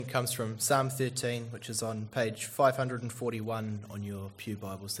Comes from Psalm 13, which is on page 541 on your pew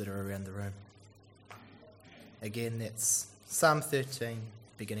Bibles that are around the room. Again, that's Psalm 13,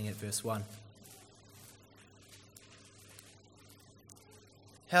 beginning at verse 1.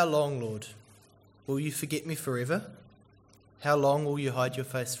 How long, Lord, will you forget me forever? How long will you hide your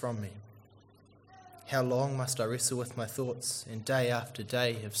face from me? How long must I wrestle with my thoughts and day after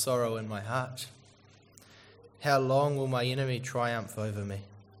day have sorrow in my heart? How long will my enemy triumph over me?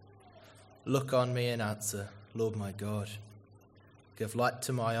 Look on me and answer, Lord my God. Give light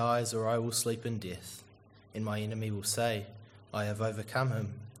to my eyes, or I will sleep in death. And my enemy will say, I have overcome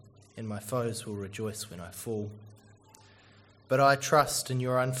him, and my foes will rejoice when I fall. But I trust in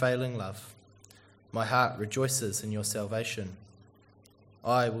your unfailing love. My heart rejoices in your salvation.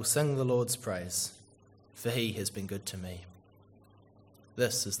 I will sing the Lord's praise, for he has been good to me.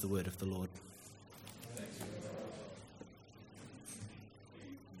 This is the word of the Lord.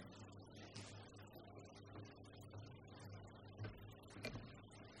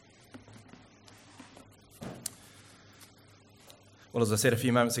 Well, as I said a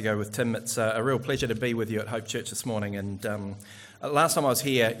few moments ago with Tim, it's a real pleasure to be with you at Hope Church this morning. And last time I was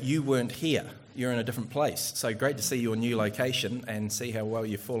here, you weren't here. You're in a different place. So great to see your new location and see how well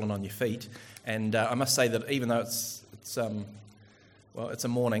you've fallen on your feet. And I must say that even though it's a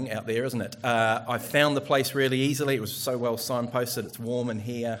morning out there, isn't it? I found the place really easily. It was so well signposted. It's warm in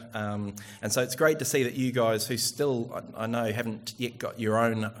here. And so it's great to see that you guys who still, I know, haven't yet got your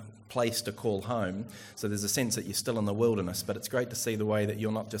own place to call home, so there's a sense that you're still in the wilderness, but it's great to see the way that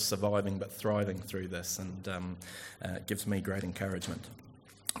you're not just surviving but thriving through this, and it gives me great encouragement.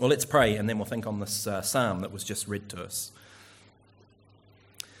 Well, let's pray and then we'll think on this psalm that was just read to us.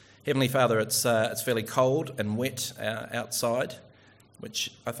 Heavenly Father, it's fairly cold and wet outside,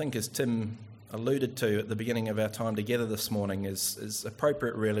 which I think, as Tim alluded to at the beginning of our time together this morning, is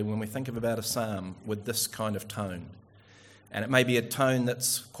appropriate really when we think about a psalm with this kind of tone. And it may be a tone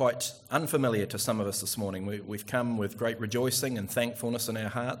that's quite unfamiliar to some of us this morning. We've come with great rejoicing and thankfulness in our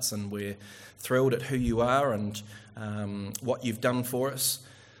hearts, and we're thrilled at who you are and what you've done for us.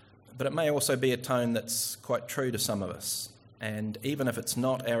 But it may also be a tone that's quite true to some of us. And even if it's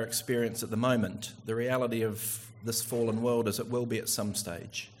not our experience at the moment, the reality of this fallen world is it will be at some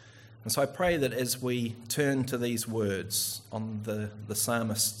stage. And so I pray that as we turn to these words on the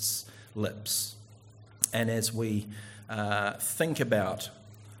psalmist's lips, and as we think about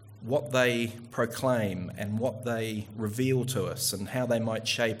what they proclaim and what they reveal to us and how they might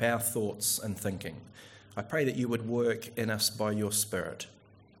shape our thoughts and thinking, I pray that you would work in us by your Spirit.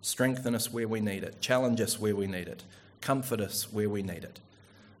 Strengthen us where we need it, challenge us where we need it, comfort us where we need it,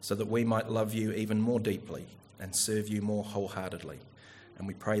 so that we might love you even more deeply and serve you more wholeheartedly. And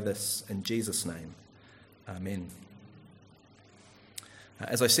we pray this in Jesus' name. Amen.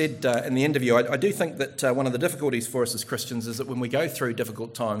 As I said in the interview, I do think that one of the difficulties for us as Christians is that when we go through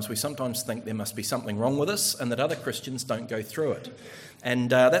difficult times, we sometimes think there must be something wrong with us and that other Christians don't go through it. And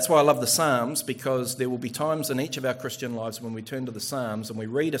that's why I love the Psalms, because there will be times in each of our Christian lives when we turn to the Psalms and we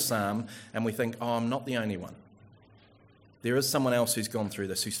read a Psalm and we think, oh, I'm not the only one. There is someone else who's gone through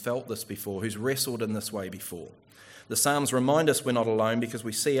this, who's felt this before, who's wrestled in this way before. The Psalms remind us we're not alone because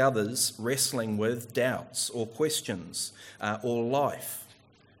we see others wrestling with doubts or questions or life.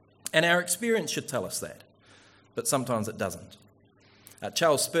 And our experience should tell us that, but sometimes it doesn't.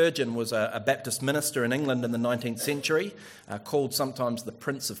 Charles Spurgeon was a Baptist minister in England in the 19th century, called sometimes the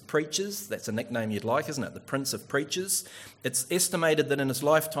Prince of Preachers. That's a nickname you'd like, isn't it? The Prince of Preachers. It's estimated that in his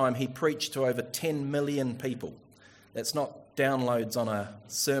lifetime he preached to over 10 million people. That's not downloads on a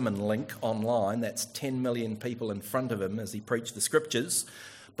sermon link online. That's 10 million people in front of him as he preached the scriptures.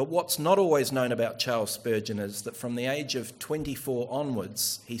 But what's not always known about Charles Spurgeon is that from the age of 24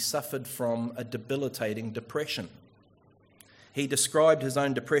 onwards, he suffered from a debilitating depression. He described his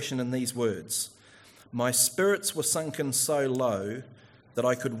own depression in these words: "My spirits were sunken so low that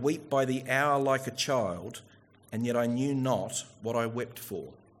I could weep by the hour like a child, and yet I knew not what I wept for."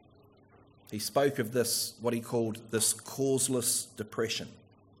 He spoke of this, what he called this causeless depression.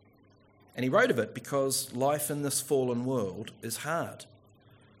 And he wrote of it because life in this fallen world is hard.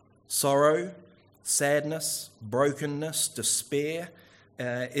 Sorrow, sadness, brokenness, despair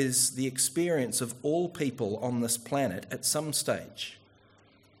is the experience of all people on this planet at some stage.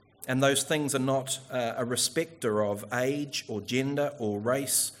 And those things are not a respecter of age or gender or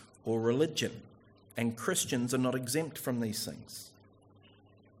race or religion. And Christians are not exempt from these things.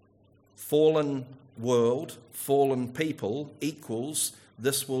 Fallen world, fallen people equals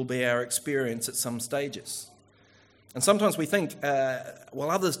this will be our experience at some stages. And sometimes we think, well,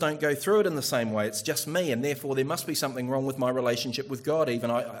 others don't go through it in the same way. It's just me, and therefore there must be something wrong with my relationship with God.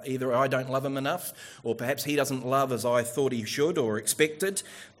 Either I don't love him enough, or perhaps he doesn't love as I thought he should or expected.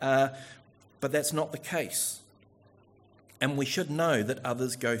 But that's not the case. And we should know that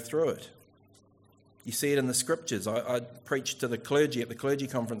others go through it. You see it in the scriptures. I preached to the clergy at the clergy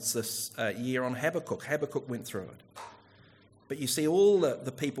conference this year on Habakkuk. Habakkuk went through it. But you see all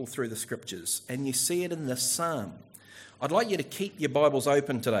the people through the scriptures, and you see it in this psalm. I'd like you to keep your Bibles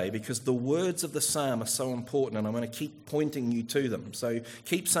open today because the words of the psalm are so important, and I'm going to keep pointing you to them. So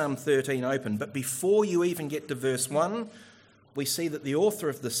keep Psalm 13 open. But before you even get to verse 1, we see that the author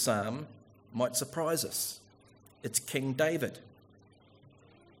of this psalm might surprise us. It's King David.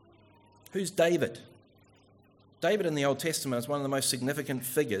 Who's David? David in the Old Testament is one of the most significant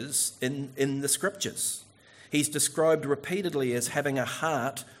figures in the scriptures. He's described repeatedly as having a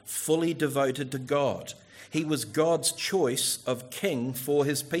heart fully devoted to God. He was God's choice of king for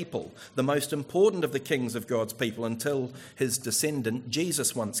his people, the most important of the kings of God's people until his descendant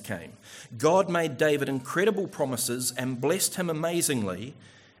Jesus once came. God made David incredible promises and blessed him amazingly,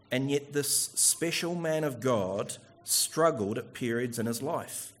 and yet this special man of God struggled at periods in his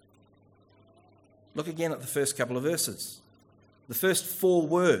life. Look again at the first couple of verses. The first 4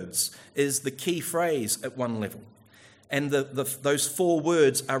 words is the key phrase at one level. And those 4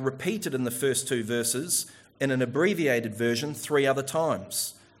 words are repeated in the first 2 verses in an abbreviated version 3 other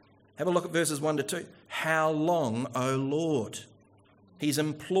times. Have a look at verses 1 to 2. How long, O Lord? He's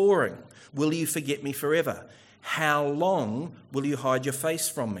imploring, will you forget me forever? How long will you hide your face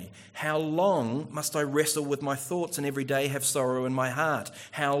from me? How long must I wrestle with my thoughts and every day have sorrow in my heart?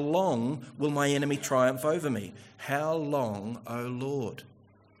 How long will my enemy triumph over me? How long, O Lord?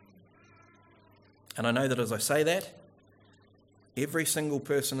 And I know that as I say that, every single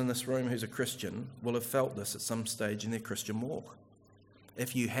person in this room who's a Christian will have felt this at some stage in their Christian walk.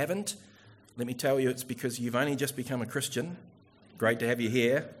 If you haven't, let me tell you, it's because you've only just become a Christian. Great to have you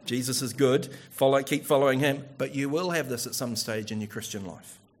here. Jesus is good. Keep following him. But you will have this at some stage in your Christian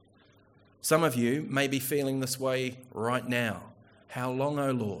life. Some of you may be feeling this way right now. How long,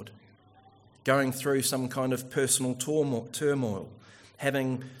 O Lord? Going through some kind of personal turmoil,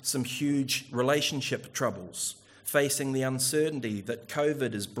 having some huge relationship troubles, facing the uncertainty that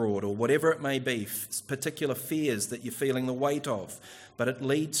COVID has brought, or whatever it may be, particular fears that you're feeling the weight of. But it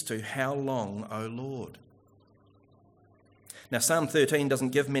leads to, how long, O Lord? Now, Psalm 13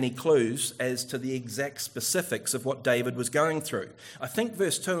 doesn't give many clues as to the exact specifics of what David was going through. I think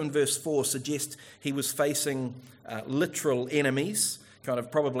verse 2 and verse 4 suggest he was facing literal enemies, kind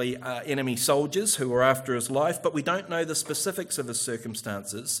of probably enemy soldiers who were after his life, but we don't know the specifics of his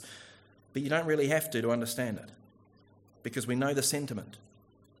circumstances, but you don't really have to understand it, because we know the sentiment.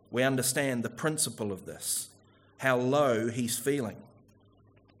 We understand the principle of this, how low he's feeling.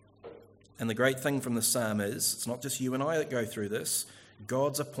 And the great thing from the psalm is, it's not just you and I that go through this.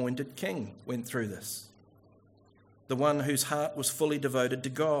 God's appointed king went through this. The one whose heart was fully devoted to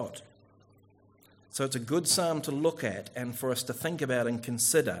God. So it's a good psalm to look at and for us to think about and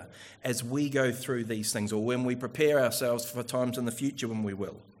consider as we go through these things, or when we prepare ourselves for times in the future when we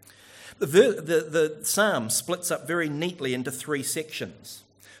will. The psalm splits up very neatly into 3 sections.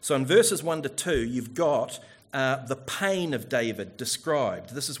 So in verses 1 to 2, you've got the pain of David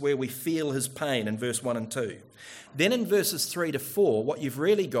described. This is where we feel his pain in verse 1 and 2. Then in verses 3 to 4, what you've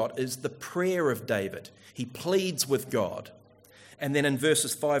really got is the prayer of David. He pleads with God. And then in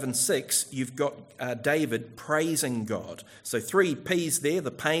verses 5 and 6, you've got David praising God. So 3 P's there, the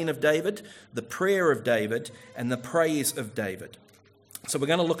pain of David, the prayer of David, and the praise of David. So we're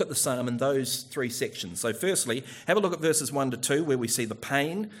going to look at the psalm in those 3 sections. So firstly, have a look at verses 1 to 2, where we see the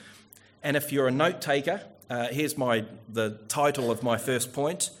pain. And if you're a note taker, here's the title of my first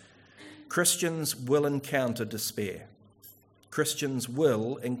point. Christians will encounter despair. Christians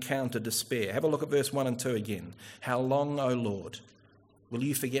will encounter despair. Have a look at verse 1 and 2 again. How long, O Lord, will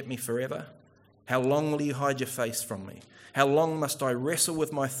you forget me forever? How long will you hide your face from me? How long must I wrestle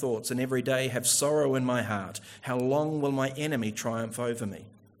with my thoughts and every day have sorrow in my heart? How long will my enemy triumph over me?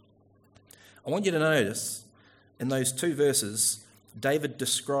 I want you to notice in those 2 verses, David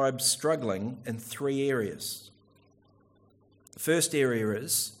describes struggling in 3 areas. The first area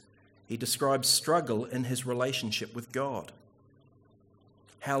is he describes struggle in his relationship with God.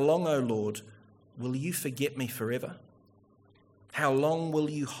 How long, O Lord, will you forget me forever? How long will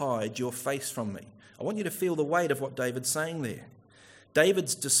you hide your face from me? I want you to feel the weight of what David's saying there.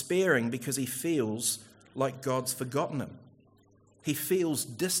 David's despairing because he feels like God's forgotten him. He feels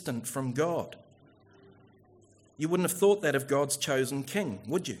distant from God. You wouldn't have thought that of God's chosen king,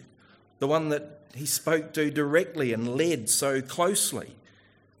 would you? the one that he spoke to directly and led so closely.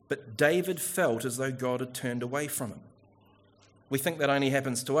 But David felt as though God had turned away from him. We think that only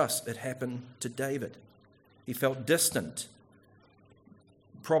happens to us. It happened to David. He felt distant,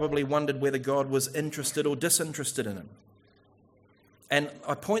 probably wondered whether God was interested or disinterested in him. And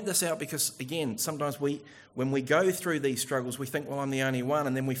I point this out because, again, sometimes when we go through these struggles, we think, well, I'm the only one,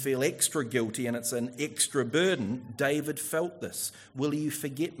 and then we feel extra guilty and it's an extra burden. David felt this. Will you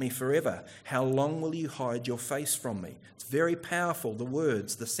forget me forever? How long will you hide your face from me? It's very powerful, the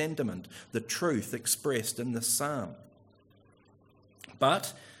words, the sentiment, the truth expressed in this psalm.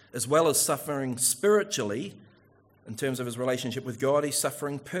 But, as well as suffering spiritually, in terms of his relationship with God, he's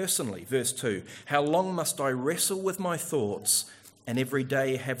suffering personally. Verse 2, how long must I wrestle with my thoughts and every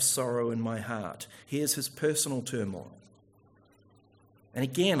day have sorrow in my heart? Here's his personal turmoil. And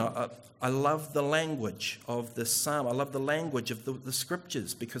again, I love the language of this psalm. I love the language of the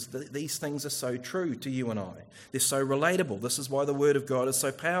scriptures because these things are so true to you and I. They're so relatable. This is why the word of God is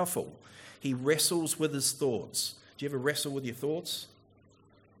so powerful. He wrestles with his thoughts. Do you ever wrestle with your thoughts?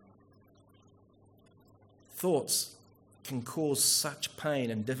 Thoughts can cause such pain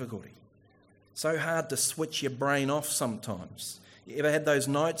and difficulty. So hard to switch your brain off sometimes. You ever had those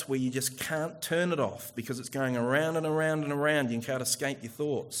nights where you just can't turn it off because it's going around and around and around, you can't escape your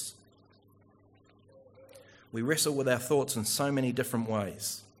thoughts? We wrestle with our thoughts in so many different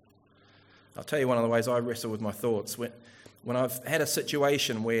ways. I'll tell you one of the ways I wrestle with my thoughts. When I've had a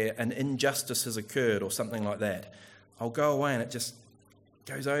situation where an injustice has occurred or something like that, I'll go away and it just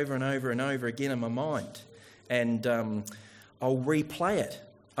goes over and over and over again in my mind. And I'll replay it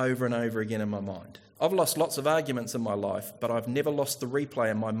over and over again in my mind. I've lost lots of arguments in my life, but I've never lost the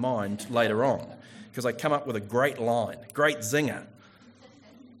replay in my mind later on because I come up with a great line, great zinger.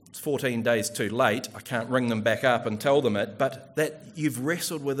 It's 14 days too late. I can't ring them back up and tell them it, but that you've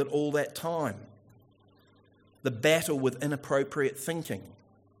wrestled with it all that time. The battle with inappropriate thinking,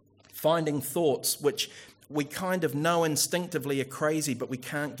 finding thoughts which we kind of know instinctively are crazy, but we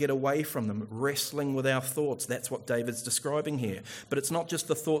can't get away from them, wrestling with our thoughts. That's what David's describing here. But it's not just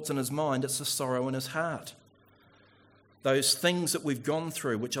the thoughts in his mind, it's the sorrow in his heart. Those things that we've gone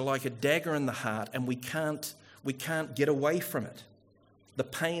through, which are like a dagger in the heart, and we can't get away from it. The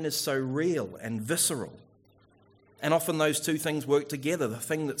pain is so real and visceral. And often those two things work together. The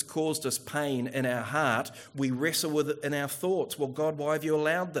thing that's caused us pain in our heart, we wrestle with it in our thoughts. Well, God, why have you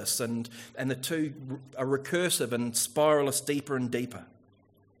allowed this? And the two are recursive and spiral us deeper and deeper.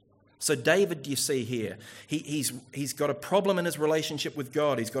 So David, you see here, he's got a problem in his relationship with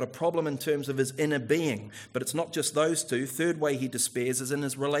God. He's got a problem in terms of his inner being. But it's not just those two. Third way he despairs is in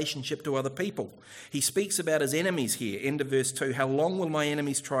his relationship to other people. He speaks about his enemies here. End of verse 2, how long will my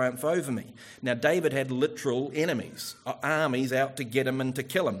enemies triumph over me? Now, David had literal enemies, armies out to get him and to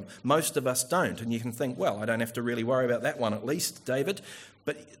kill him. Most of us don't. And you can think, well, I don't have to really worry about that one at least, David.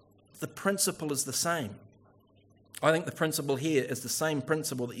 But the principle is the same. I think the principle here is the same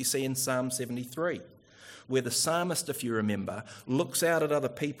principle that you see in Psalm 73, where the psalmist, if you remember, looks out at other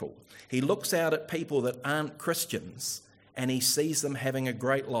people. He looks out at people that aren't Christians and he sees them having a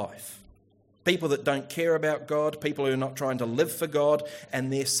great life. People that don't care about God, people who are not trying to live for God,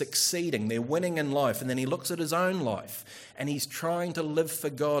 and they're succeeding, they're winning in life. And then he looks at his own life and he's trying to live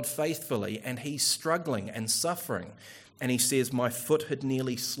for God faithfully and he's struggling and suffering. And he says, my foot had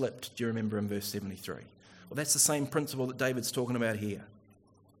nearly slipped. Do you remember in verse 73? Well, that's the same principle that David's talking about here.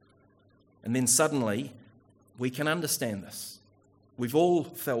 And then suddenly, we can understand this. We've all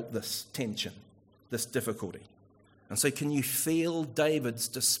felt this tension, this difficulty. And so can you feel David's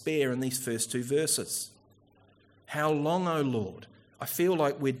despair in these first two verses? How long, O Lord? I feel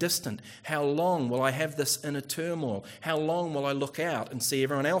like we're distant. How long will I have this inner turmoil? How long will I look out and see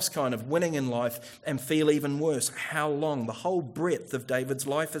everyone else kind of winning in life and feel even worse? How long? The whole breadth of David's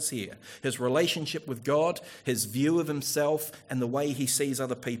life is here. His relationship with God, his view of himself, and the way he sees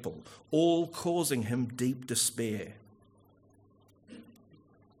other people, all causing him deep despair.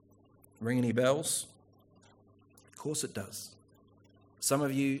 Ring any bells? Of course it does. Some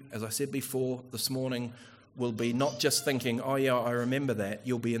of you, as I said before this morning, will be not just thinking, oh yeah, I remember that.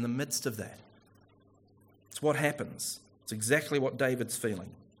 You'll be in the midst of that. It's what happens. It's exactly what David's feeling.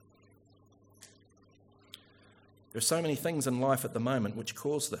 There are so many things in life at the moment which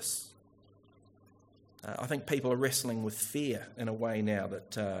cause this. I think people are wrestling with fear in a way now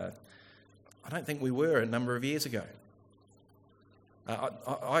that I don't think we were a number of years ago.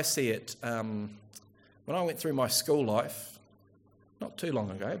 I see it when I went through my school life, not too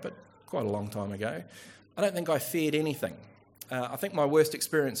long ago, but quite a long time ago. I don't think I feared anything. I think my worst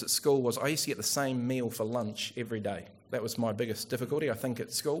experience at school was I used to get the same meal for lunch every day. That was my biggest difficulty, I think,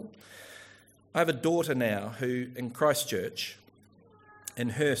 at school. I have a daughter now who, in Christchurch,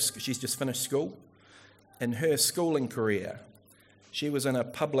 she's just finished school. In her schooling career, she was in a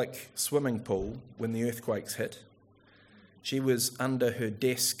public swimming pool when the earthquakes hit. She was under her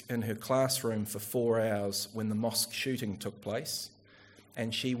desk in her classroom for 4 hours when the mosque shooting took place,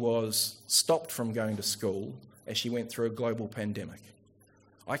 and she was stopped from going to school as she went through a global pandemic.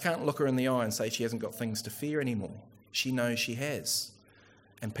 I can't look her in the eye and say she hasn't got things to fear anymore. She knows she has.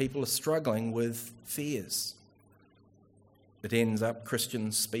 And people are struggling with fears. It ends up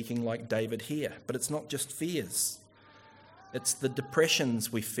Christians speaking like David here. But it's not just fears. It's the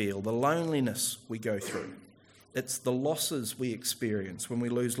depressions we feel, the loneliness we go through. It's the losses we experience when we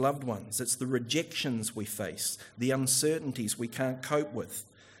lose loved ones. It's the rejections we face, the uncertainties we can't cope with.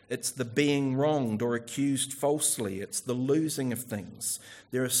 It's the being wronged or accused falsely. It's the losing of things.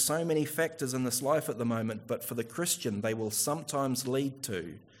 There are so many factors in this life at the moment, but for the Christian, they will sometimes lead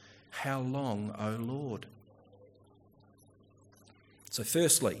to, how long, O Lord? So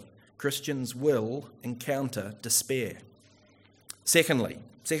firstly, Christians will encounter despair. Secondly,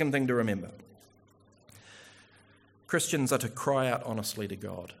 second thing to remember, Christians are to cry out honestly to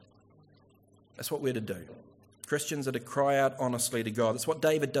God. That's what we're to do. Christians are to cry out honestly to God. That's what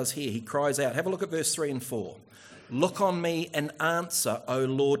David does here. He cries out. Have a look at verse 3 and 4. Look on me and answer, O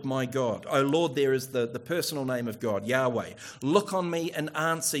Lord my God. O Lord, there is the personal name of God, Yahweh. Look on me and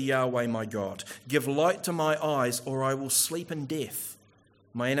answer, Yahweh my God. Give light to my eyes, or I will sleep in death.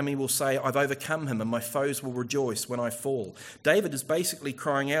 My enemy will say, I've overcome him, and my foes will rejoice when I fall. David is basically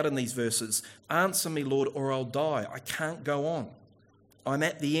crying out in these verses, answer me, Lord, or I'll die. I can't go on. I'm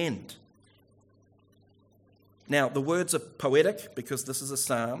at the end. Now, the words are poetic because this is a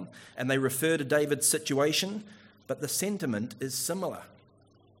psalm, and they refer to David's situation, but the sentiment is similar.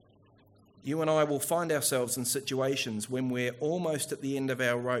 You and I will find ourselves in situations when we're almost at the end of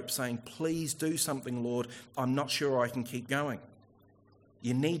our rope saying, please do something, Lord. I'm not sure I can keep going.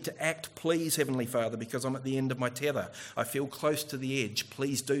 You need to act, please, Heavenly Father, because I'm at the end of my tether. I feel close to the edge.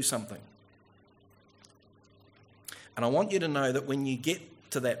 Please do something. And I want you to know that when you get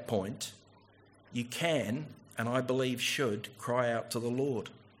to that point, you can, and I believe should, cry out to the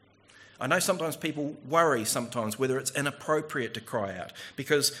Lord. I know sometimes people worry sometimes whether it's inappropriate to cry out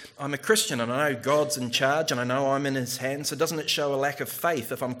because I'm a Christian and I know God's in charge and I know I'm in his hands, so doesn't it show a lack of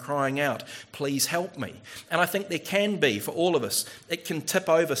faith if I'm crying out, please help me? And I think there can be for all of us. It can tip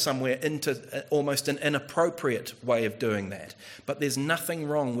over somewhere into almost an inappropriate way of doing that. But there's nothing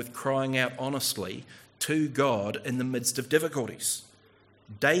wrong with crying out honestly to God in the midst of difficulties.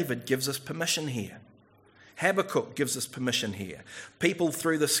 David gives us permission here. Habakkuk gives us permission here. People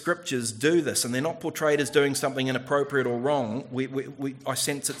through the scriptures do this, and they're not portrayed as doing something inappropriate or wrong. I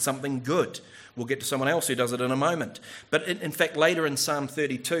sense it's something good. We'll get to someone else who does it in a moment. But in fact, later in Psalm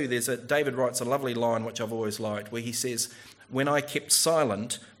 32, David writes a lovely line which I've always liked, where he says, when I kept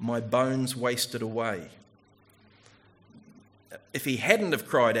silent, my bones wasted away. If he hadn't have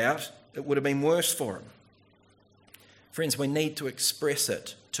cried out, it would have been worse for him. Friends, we need to express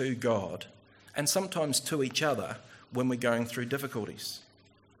it to God and sometimes to each other when we're going through difficulties.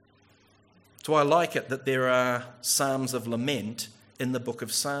 So I like it that there are psalms of lament in the book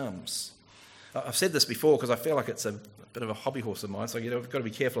of Psalms. I've said this before because I feel like it's a bit of a hobby horse of mine, so you've got to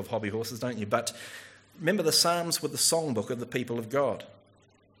be careful of hobby horses, don't you? But remember, the Psalms were the songbook of the people of God.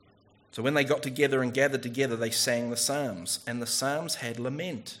 So when they got together and gathered together, they sang the Psalms, and the Psalms had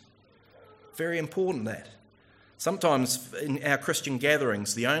lament. Very important, that. Sometimes in our Christian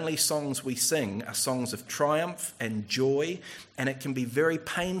gatherings, the only songs we sing are songs of triumph and joy, and it can be very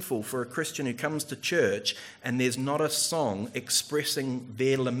painful for a Christian who comes to church and there's not a song expressing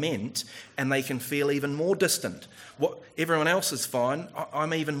their lament, and they can feel even more distant. Everyone else is fine,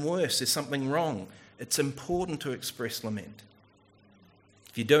 I'm even worse, there's something wrong. It's important to express lament.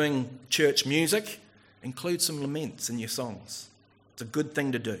 If you're doing church music, include some laments in your songs. It's a good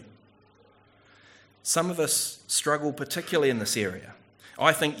thing to do. Some of us struggle particularly in this area.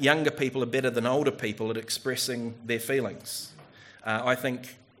 I think younger people are better than older people at expressing their feelings. I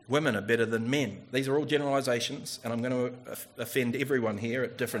think women are better than men. These are all generalisations, and I'm going to offend everyone here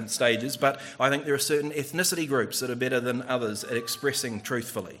at different stages, but I think there are certain ethnicity groups that are better than others at expressing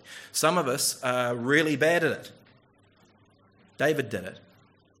truthfully. Some of us are really bad at it. David did it.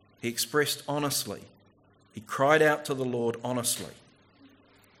 He expressed honestly. He cried out to the Lord honestly.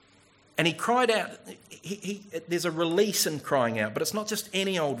 And he cried out, there's a release in crying out, but it's not just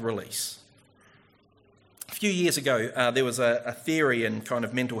any old release. A few years ago, there was a theory in kind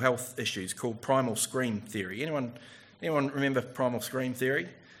of mental health issues called primal scream theory. Anyone remember primal scream theory?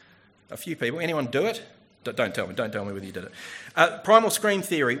 A few people. Anyone do it? Don't tell me whether you did it. Primal scream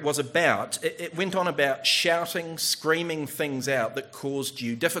theory was it went on about shouting, screaming things out that caused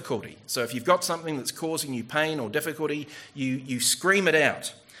you difficulty. So if you've got something that's causing you pain or difficulty, you scream it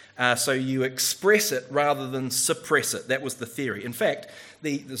out. So you express it rather than suppress it. That was the theory. In fact,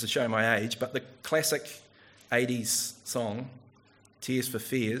 this is showing my age, but the classic 80s song, Tears for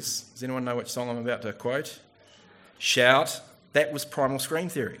Fears, does anyone know which song I'm about to quote? Shout. That was primal scream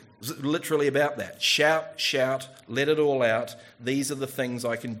theory. It was literally about that. Shout, shout, let it all out. These are the things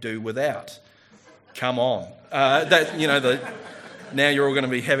I can do without. Come on. Now you're all going to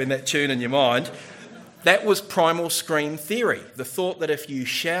be having that tune in your mind. That was primal scream theory. The thought that if you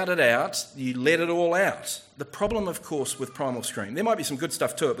shout it out, you let it all out. The problem, of course, with primal scream, there might be some good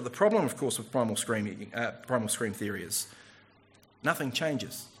stuff to it, but the problem, of course, with primal scream theory is nothing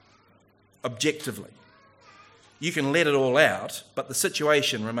changes objectively. You can let it all out, but the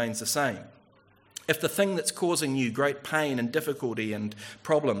situation remains the same. If the thing that's causing you great pain and difficulty and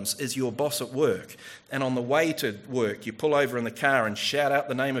problems is your boss at work, and on the way to work you pull over in the car and shout out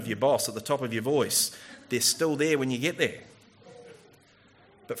the name of your boss at the top of your voice, they're still there when you get there.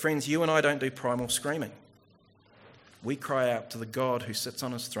 But friends, you and I don't do primal screaming. We cry out to the God who sits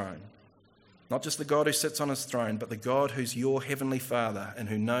on his throne. Not just the God who sits on his throne, but the God who's your heavenly Father and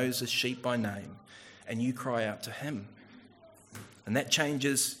who knows his sheep by name. And you cry out to him. And that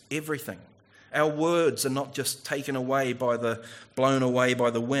changes everything. Our words are not just blown away by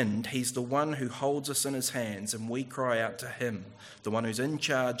the wind. He's the one who holds us in his hands, and we cry out to him, the one who's in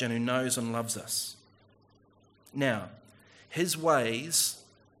charge and who knows and loves us. Now, his ways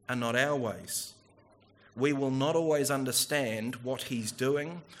are not our ways. We will not always understand what he's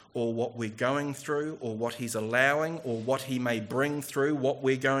doing or what we're going through or what he's allowing or what he may bring through what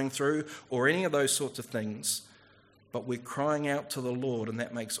we're going through or any of those sorts of things. But we're crying out to the Lord, and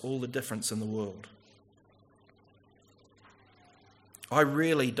that makes all the difference in the world. I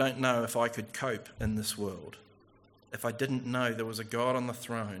really don't know if I could cope in this world if I didn't know there was a God on the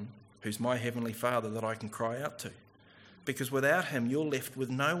throne who's my heavenly Father that I can cry out to. Because without him, you're left with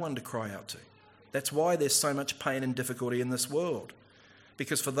no one to cry out to. That's why there's so much pain and difficulty in this world.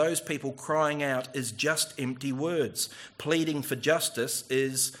 Because for those people, crying out is just empty words. Pleading for justice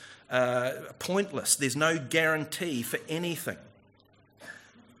is pointless. There's no guarantee for anything.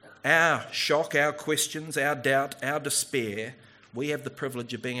 Our shock, our questions, our doubt, our despair, we have the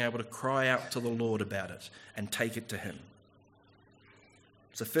privilege of being able to cry out to the Lord about it and take it to him.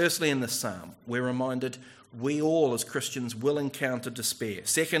 So firstly, in this psalm, we're reminded we all as Christians will encounter despair.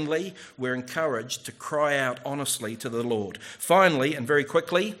 Secondly, we're encouraged to cry out honestly to the Lord. Finally, and very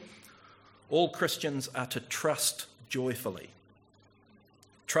quickly, all Christians are to trust joyfully.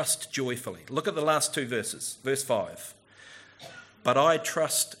 Trust joyfully. Look at the last two verses. Verse 5. But I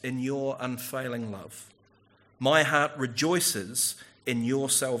trust in your unfailing love. My heart rejoices in your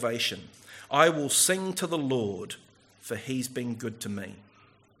salvation. I will sing to the Lord, for he's been good to me.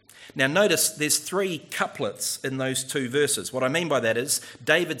 Now notice there's three couplets in those two verses. What I mean by that is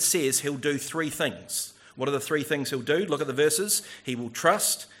David says he'll do three things. What are the three things he'll do? Look at the verses. He will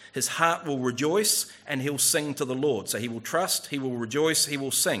trust, his heart will rejoice, and he'll sing to the Lord. So he will trust, he will rejoice, he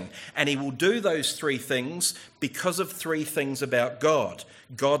will sing. And he will do those three things because of three things about God.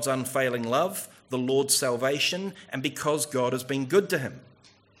 God's unfailing love, the Lord's salvation, and because God has been good to him.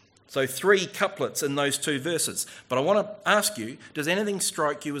 So three couplets in those two verses. But I want to ask you, does anything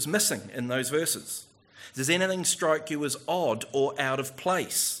strike you as missing in those verses? Does anything strike you as odd or out of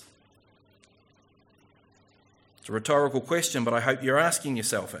place? It's a rhetorical question, but I hope you're asking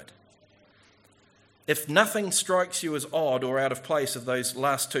yourself it. If nothing strikes you as odd or out of place of those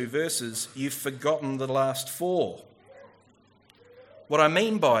last two verses, you've forgotten the last four. What I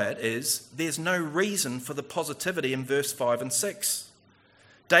mean by it is there's no reason for the positivity in verse 5 and 6.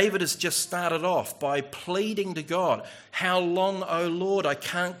 David has just started off by pleading to God, how long, O Lord, I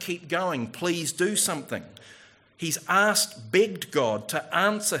can't keep going, please do something. He's begged God to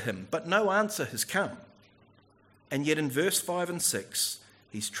answer him, but no answer has come. And yet in verse 5 and 6,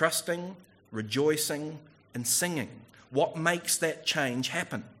 he's trusting, rejoicing, and singing. What makes that change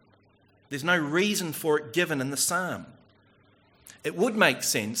happen? There's no reason for it given in the psalm. It would make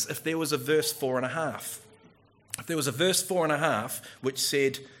sense if there was a verse 4.5. If there was a verse 4.5 which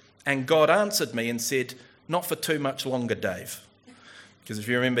said, and God answered me and said, not for too much longer, Dave. Because if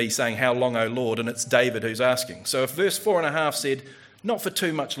you remember, he's saying, how long, O Lord? And it's David who's asking. So if verse 4.5 said, not for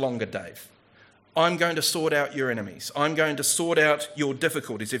too much longer, Dave. I'm going to sort out your enemies. I'm going to sort out your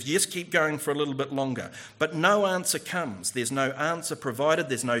difficulties if you just keep going for a little bit longer. But no answer comes. There's no answer provided.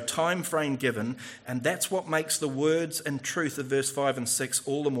 There's no time frame given. And that's what makes the words and truth of verse 5 and 6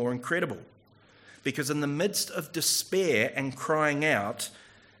 all the more incredible. because in the midst of despair and crying out,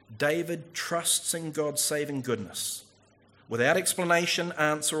 David trusts in God's saving goodness without explanation,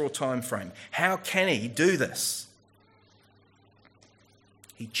 answer, or time frame. How can he do this?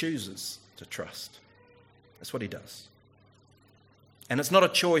 He chooses to trust. That's what he does. And it's not a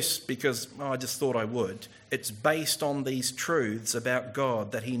choice because, I just thought I would. It's based on these truths about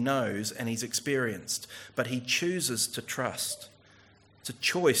God that he knows and he's experienced. But he chooses to trust. It's a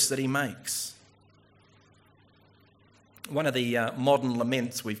choice that he makes. One of the modern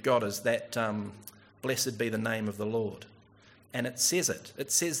laments we've got is that, blessed be the name of the Lord. And it says it.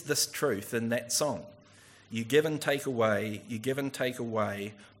 It says this truth in that song. You give and take away, you give and take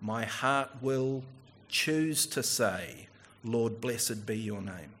away. My heart will choose to say, Lord, blessed be your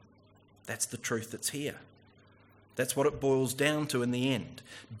name. That's the truth that's here. That's what it boils down to in the end.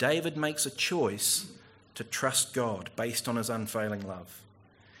 David makes a choice to trust God based on his unfailing love.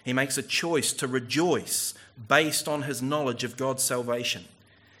 He makes a choice to rejoice based on his knowledge of God's salvation.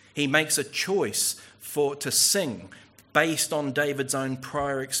 He makes a choice to sing based on David's own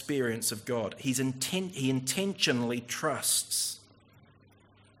prior experience of God. He intentionally trusts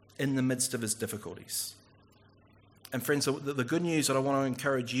in the midst of his difficulties. And friends, the good news that I want to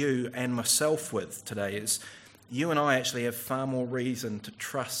encourage you and myself with today is you and I actually have far more reason to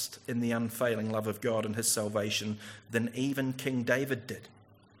trust in the unfailing love of God and his salvation than even King David did.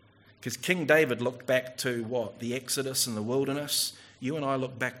 Because King David looked back to what? The Exodus and the wilderness. You and I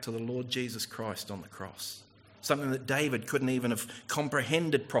look back to the Lord Jesus Christ on the cross. Something that David couldn't even have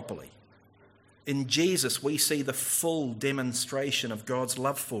comprehended properly. In Jesus, we see the full demonstration of God's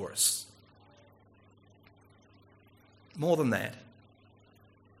love for us. More than that,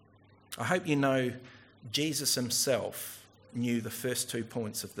 I hope you know Jesus himself knew the first 2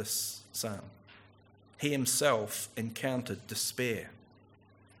 points of this psalm. He himself encountered despair.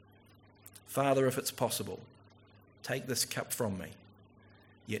 Father, if it's possible, take this cup from me,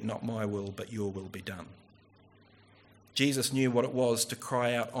 yet not my will, but your will be done. Jesus knew what it was to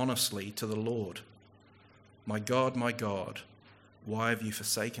cry out honestly to the Lord, my God, why have you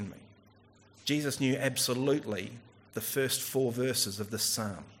forsaken me? Jesus knew absolutely the first 4 verses of this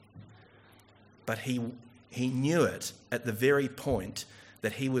psalm. But he knew it at the very point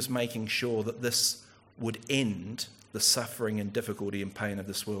that he was making sure that this would end the suffering and difficulty and pain of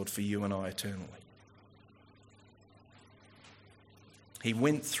this world for you and I eternally. He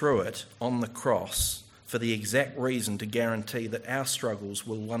went through it on the cross for the exact reason to guarantee that our struggles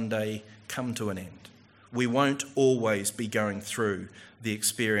will one day come to an end. We won't always be going through the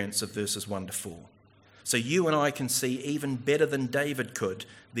experience of verses 1 to 4. So you and I can see even better than David could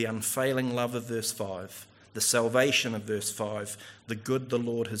the unfailing love of verse 5, the salvation of verse 5, the good the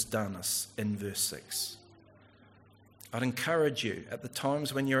Lord has done us in verse 6. I'd encourage you at the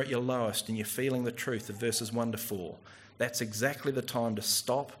times when you're at your lowest and you're feeling the truth of verses 1 to 4, that's exactly the time to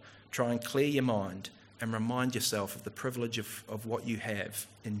stop, try and clear your mind and remind yourself of the privilege of what you have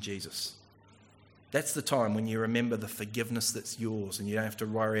in Jesus. That's the time when you remember the forgiveness that's yours and you don't have to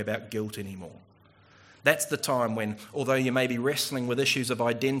worry about guilt anymore. That's the time when, although you may be wrestling with issues of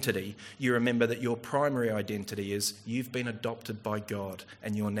identity, you remember that your primary identity is you've been adopted by God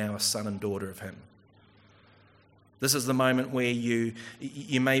and you're now a son and daughter of him. This is the moment where you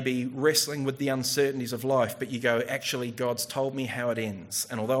may be wrestling with the uncertainties of life, but you go, actually, God's told me how it ends.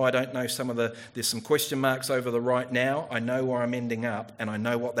 And although I don't know there's some question marks over the right now, I know where I'm ending up and I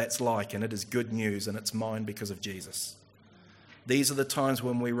know what that's like, and it is good news and it's mine because of Jesus. These are the times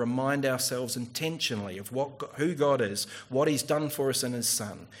when we remind ourselves intentionally of who God is, what he's done for us in his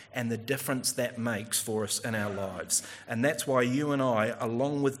Son, and the difference that makes for us in our lives. And that's why you and I,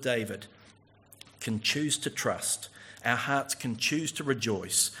 along with David, can choose to trust. Our hearts can choose to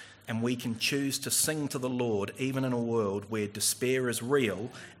rejoice, and we can choose to sing to the Lord even in a world where despair is real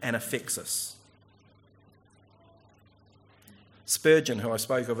and affects us. Spurgeon, who I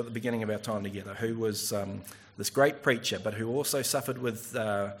spoke of at the beginning of our time together, who was this great preacher, but who also suffered with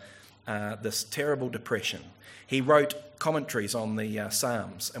this terrible depression. He wrote commentaries on the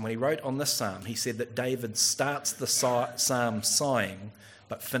Psalms, and when he wrote on this psalm, he said that David starts the psalm sighing,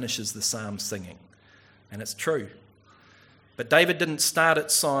 but finishes the psalm singing. And it's true. But David didn't start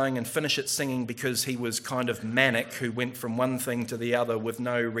it sighing and finish it singing because he was kind of manic, who went from one thing to the other with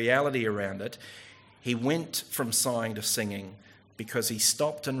no reality around it. He went from sighing to singing because he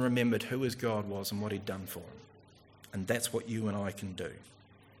stopped and remembered who his God was and what he'd done for him. And that's what you and I can do.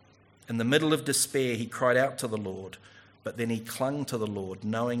 In the middle of despair, he cried out to the Lord, but then he clung to the Lord,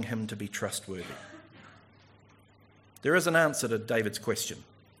 knowing him to be trustworthy. There is an answer to David's question.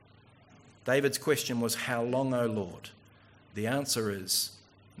 David's question was, how long, O Lord? The answer is,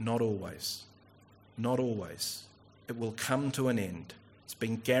 not always. not always. It will come to an end. It's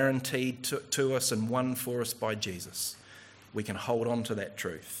been guaranteed to us and won for us by Jesus. We can hold on to that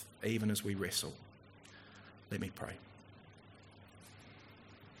truth even as we wrestle. Let me pray.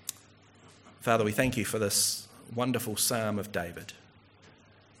 Father, we thank you for this wonderful psalm of David.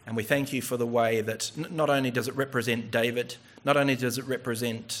 And we thank you for the way that not only does it represent David, not only does it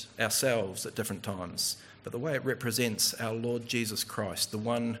represent ourselves at different times, but the way it represents our Lord Jesus Christ, the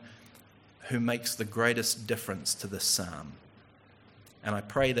one who makes the greatest difference to this psalm. And I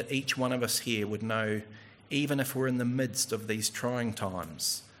pray that each one of us here would know, even if we're in the midst of these trying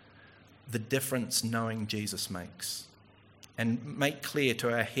times, the difference knowing Jesus makes. And make clear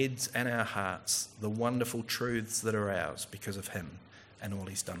to our heads and our hearts the wonderful truths that are ours because of him and all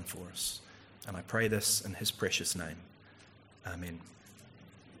he's done for us. And I pray this in his precious name. Amen.